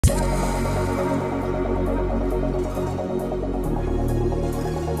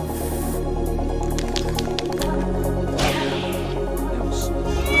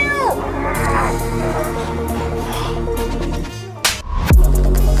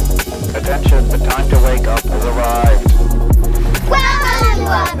wake up has arrived. Welcome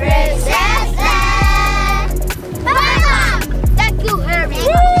to our Princess Land! Bye, Mom! Thank you, Harry!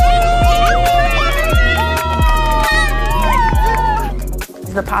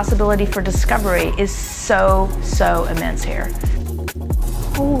 The possibility for discovery is so immense here.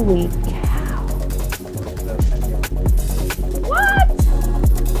 Holy cow. What?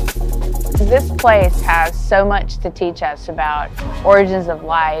 This place has so much to teach us about origins of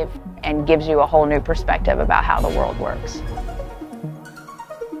life and gives you a whole new perspective about how the world works.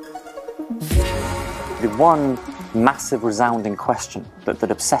 The one massive resounding question that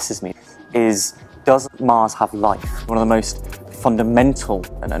obsesses me is, does Mars have life? One of the most fundamental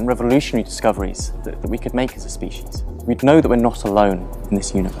and revolutionary discoveries that we could make as a species. We'd know that we're not alone in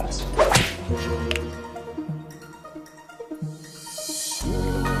this universe.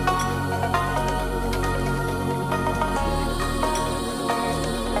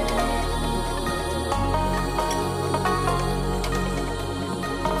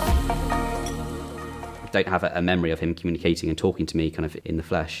 I don't have a memory of him communicating and talking to me kind of in the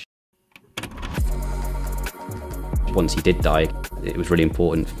flesh. Once he did die, it was really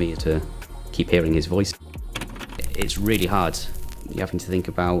important for me to keep hearing his voice. It's really hard. You're having to think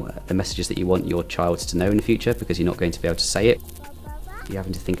about the messages that you want your child to know in the future because you're not going to be able to say it. You're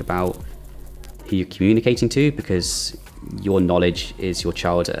having to think about who you're communicating to because your knowledge is your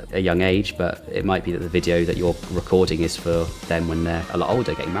child at a young age, but it might be that the video that you're recording is for them when they're a lot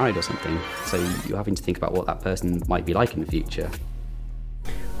older, getting married or something. So you're having to think about what that person might be like in the future.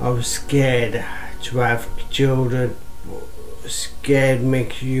 I was scared to have children. Scared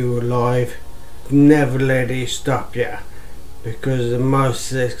makes you alive. Never let it stop you, because the most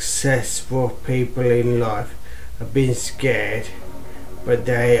successful people in life have been scared, but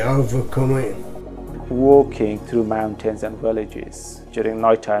they overcome it. Walking through mountains and villages during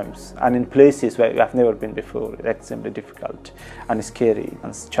night times and in places where we have never been before, it's extremely difficult and scary,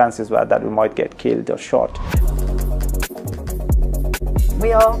 and chances were that we might get killed or shot.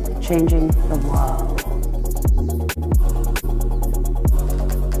 We are changing the world.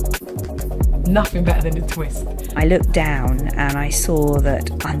 Nothing better than a twist. I looked down and I saw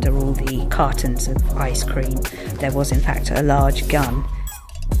that under all the cartons of ice cream there was in fact a large gun.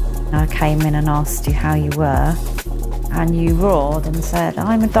 I came in and asked you how you were, and you roared and said,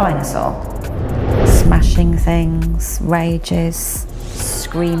 "I'm a dinosaur." Smashing things, rages,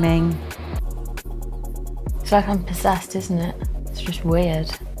 screaming. It's like I'm possessed, isn't it? It's just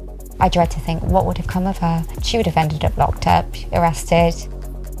weird. I dread to think what would have come of her. She would have ended up locked up, arrested.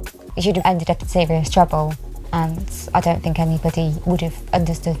 She would have ended up in serious trouble, and I don't think anybody would have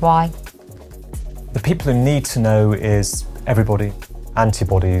understood why. The people who need to know is everybody.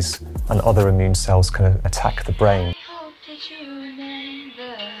 Antibodies and other immune cells can attack the brain.